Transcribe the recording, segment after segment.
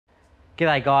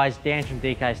G'day guys, Dan from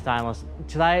DK Stainless.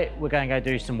 Today we're going to go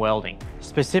do some welding.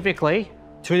 Specifically,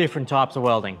 two different types of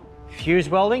welding. Fuse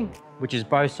welding, which is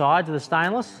both sides of the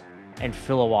stainless, and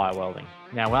filler wire welding.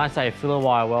 Now when I say filler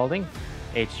wire welding,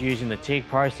 it's using the TIG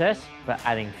process for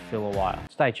adding filler wire.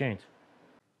 Stay tuned.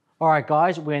 All right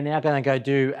guys, we're now going to go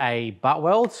do a butt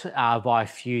weld by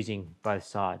fusing both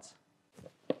sides.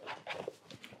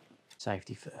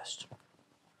 Safety first.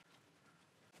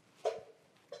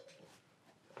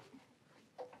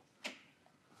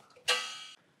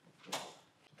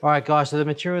 All right guys, so the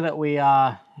material that we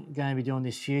are going to be doing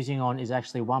this fusing on is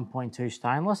actually 1.2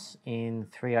 stainless in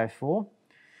 304.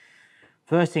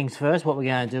 First things first, what we're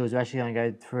going to do is we're actually going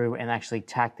to go through and actually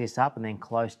tack this up and then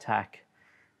close tack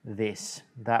this.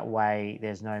 That way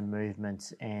there's no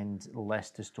movement and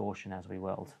less distortion as we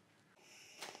weld.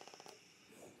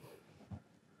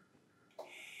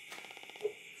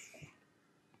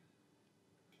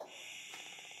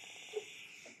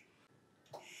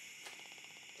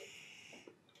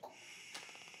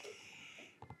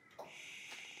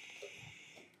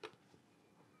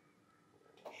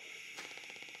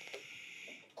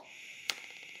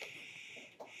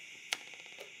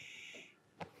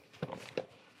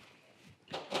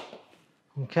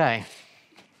 Okay,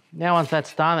 now once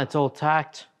that's done, it's all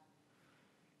tacked.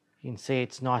 You can see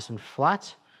it's nice and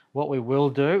flat. What we will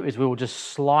do is we will just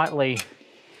slightly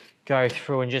go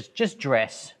through and just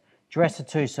dress the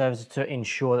two surfaces to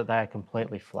ensure that they are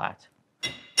completely flat.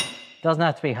 Doesn't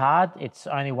have to be hard, it's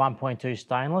only 1.2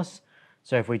 stainless,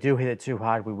 so if we do hit it too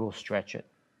hard, we will stretch it.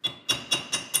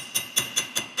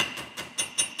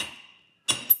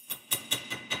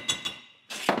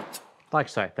 Like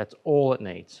so, that's all it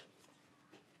needs.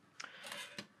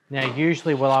 Now,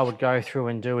 usually what I would go through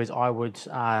and do is I would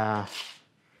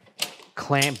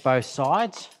clamp both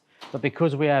sides, but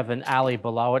because we have an alley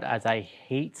below it as a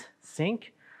heat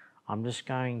sink, I'm just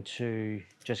going to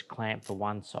just clamp the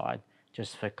one side,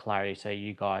 just for clarity, so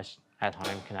you guys at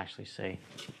home can actually see.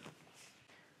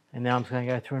 And now I'm just going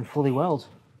to go through and fully weld.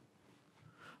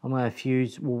 I'm going to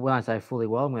fuse, well, when I say fully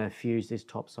weld, I'm going to fuse this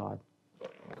top side.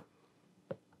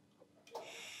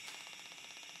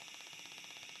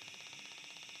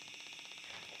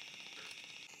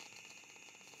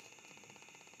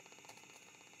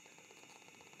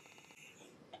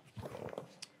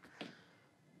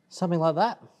 Something like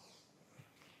that.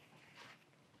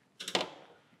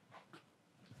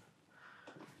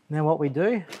 Now what we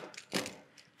do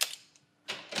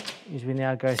is we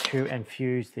now go through and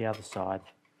fuse the other side.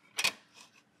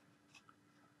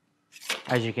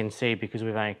 As you can see, because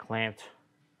we've only clamped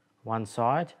one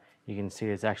side, you can see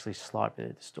there's actually a slight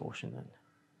bit of distortion then.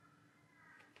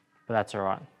 But that's all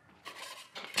right.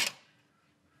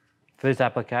 For this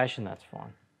application, that's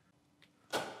fine.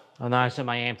 I noticed that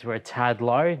my amps were a tad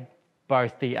low.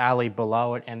 Both the alley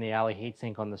below it and the alley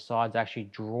heatsink on the sides actually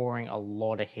drawing a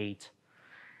lot of heat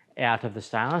out of the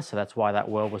stainless, so that's why that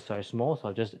weld was so small. So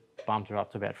I just bumped it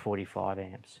up to about 45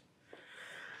 amps.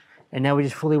 And now we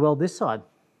just fully weld this side.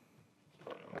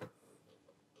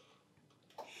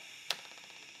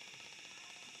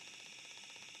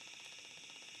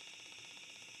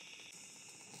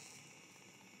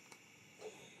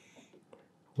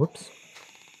 Whoops.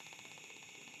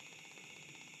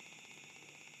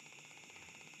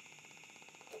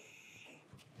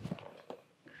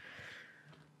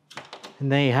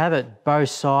 And there you have it, both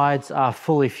sides are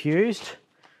fully fused.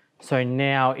 So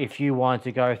now if you want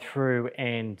to go through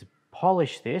and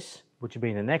polish this, which will be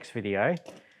in the next video,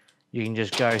 you can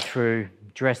just go through,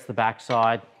 dress the back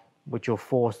side, which will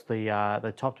force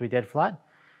the top to be dead flat,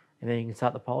 and then you can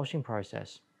start the polishing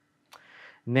process.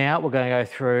 Now we're going to go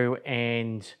through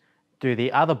and do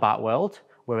the other butt weld,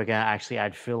 where we're going to actually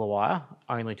add filler wire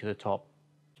only to the top.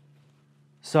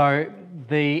 So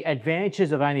the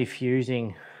advantages of only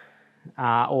fusing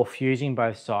or fusing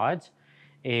both sides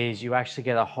is you actually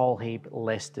get a whole heap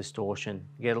less distortion.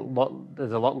 You get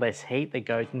there's a lot less heat that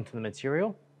goes into the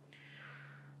material.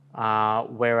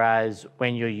 Whereas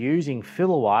when you're using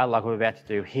filler wire, like we're about to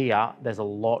do here, there's a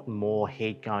lot more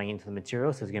heat going into the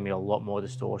material, so there's going to be a lot more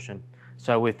distortion.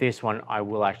 So with this one, I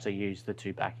will actually use the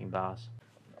two backing bars.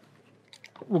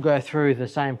 We'll go through the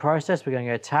same process. We're going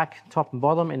to go tack top and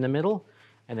bottom in the middle,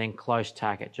 and then close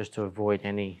tack it just to avoid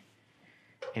any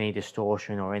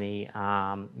distortion or any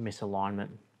misalignment.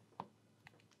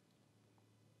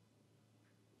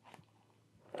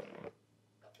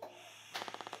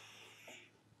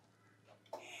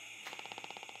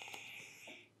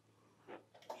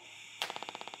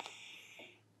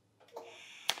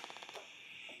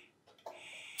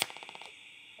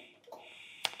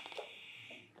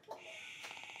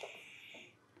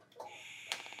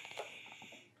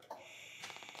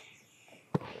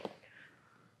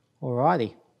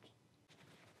 Alrighty.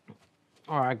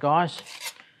 Alright guys,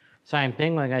 same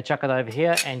thing, we're going to chuck it over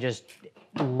here and just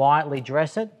lightly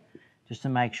dress it, just to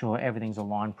make sure everything's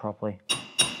aligned properly.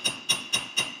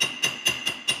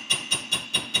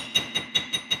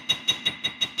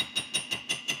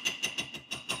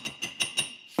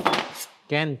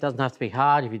 Again, it doesn't have to be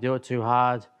hard. If you do it too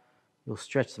hard, you'll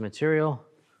stretch the material.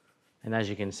 And as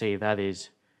you can see, that is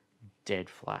dead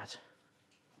flat.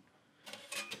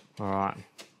 All right,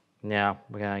 now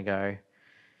we're going to go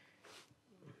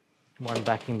one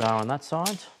backing bar on that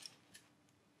side,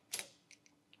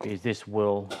 because this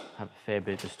will have a fair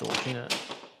bit of distortion in it.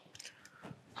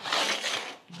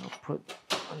 I'll put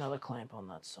another clamp on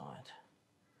that side.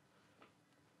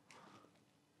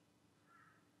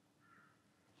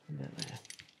 There.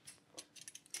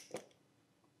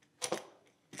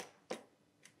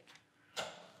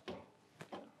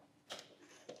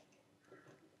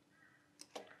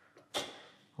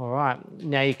 All right,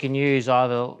 now you can use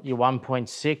either your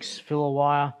 1.6 filler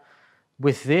wire.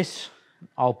 With this,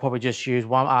 I'll probably just use the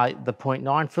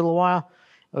 0.9 filler wire.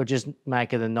 It'll just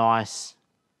make it a nice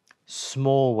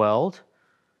small weld,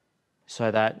 so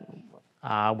that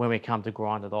when we come to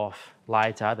grind it off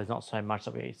later, there's not so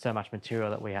much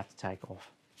material that we have to take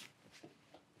off.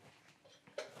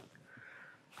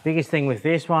 Biggest thing with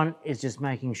this one is just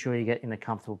making sure you get in a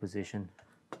comfortable position,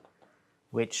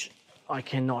 which I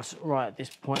cannot right at this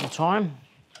point in time.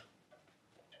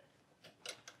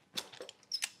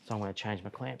 So I'm going to change my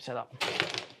clamp setup.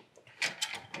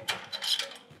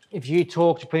 If you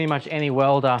talk to pretty much any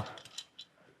welder,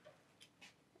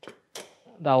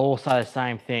 they'll all say the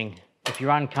same thing. If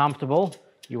you're uncomfortable,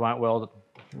 you won't weld it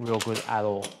real good at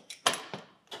all.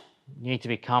 You need to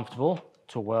be comfortable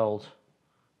to weld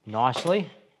nicely,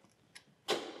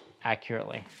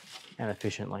 accurately, and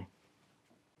efficiently.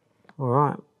 All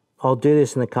right, I'll do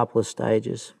this in a couple of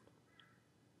stages.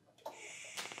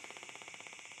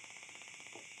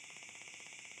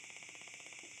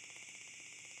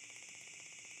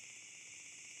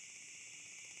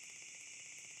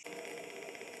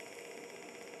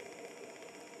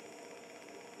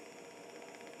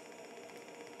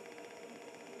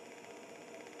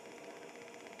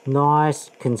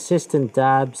 Nice, consistent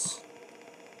dabs.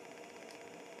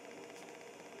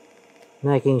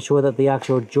 Making sure that the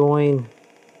actual join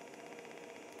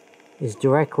is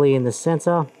directly in the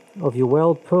center of your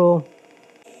weld pool.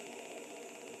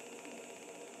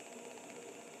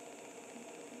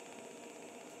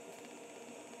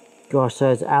 Gosh,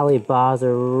 those alley bars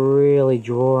are really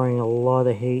drawing a lot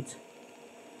of heat,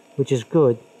 which is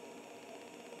good.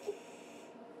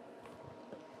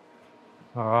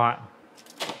 All right.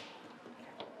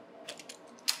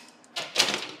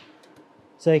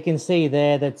 So you can see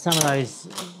there that some of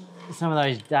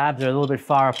those dabs are a little bit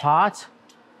far apart,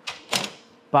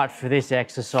 but for this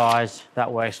exercise,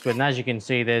 that works good. And as you can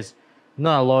see, there's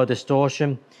not a lot of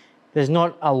distortion. There's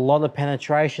not a lot of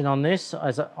penetration on this,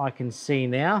 as I can see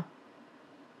now,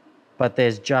 but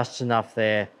there's just enough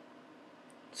there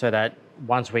so that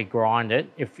once we grind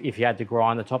it, if you had to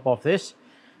grind the top off this,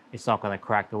 it's not going to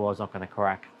crack, the well's not going to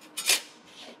crack.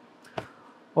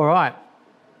 All right.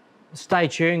 Stay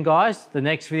tuned, guys. The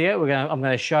next video, I'm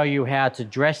going to show you how to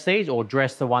dress these, or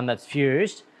dress the one that's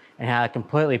fused, and how to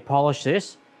completely polish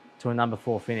this to a number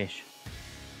 4 finish.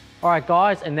 All right,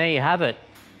 guys, and there you have it.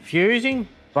 Fusing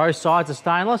both sides of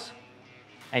stainless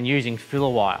and using filler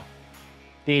wire.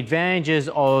 The advantages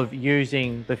of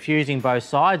using the fusing both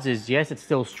sides is, yes, it's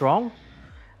still strong,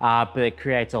 but it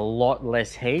creates a lot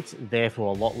less heat,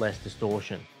 therefore a lot less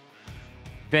distortion.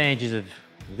 Advantages of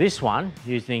this one,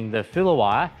 using the filler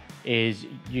wire, is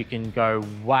you can go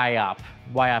way up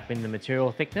in the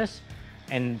material thickness,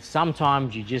 and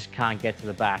sometimes you just can't get to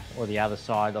the back or the other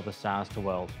side of the stainless to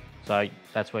weld. So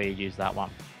that's where you use that one.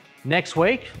 Next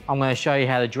week, I'm going to show you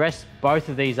how to dress both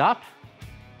of these up.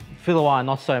 Filler wire,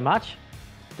 not so much.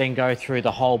 Then go through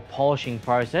the whole polishing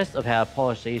process of how to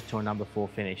polish these to a number 4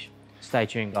 finish. Stay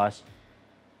tuned, guys.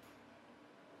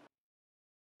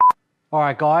 All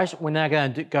right, guys, we're now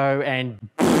going to go and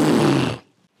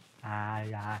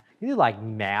you do like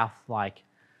mouth, like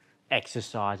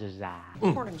exercises.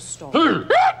 Morning star. Oh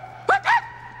my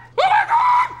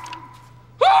God!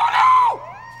 Oh no!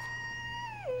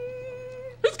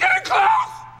 It's getting close!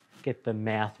 Get the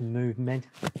mouth movement.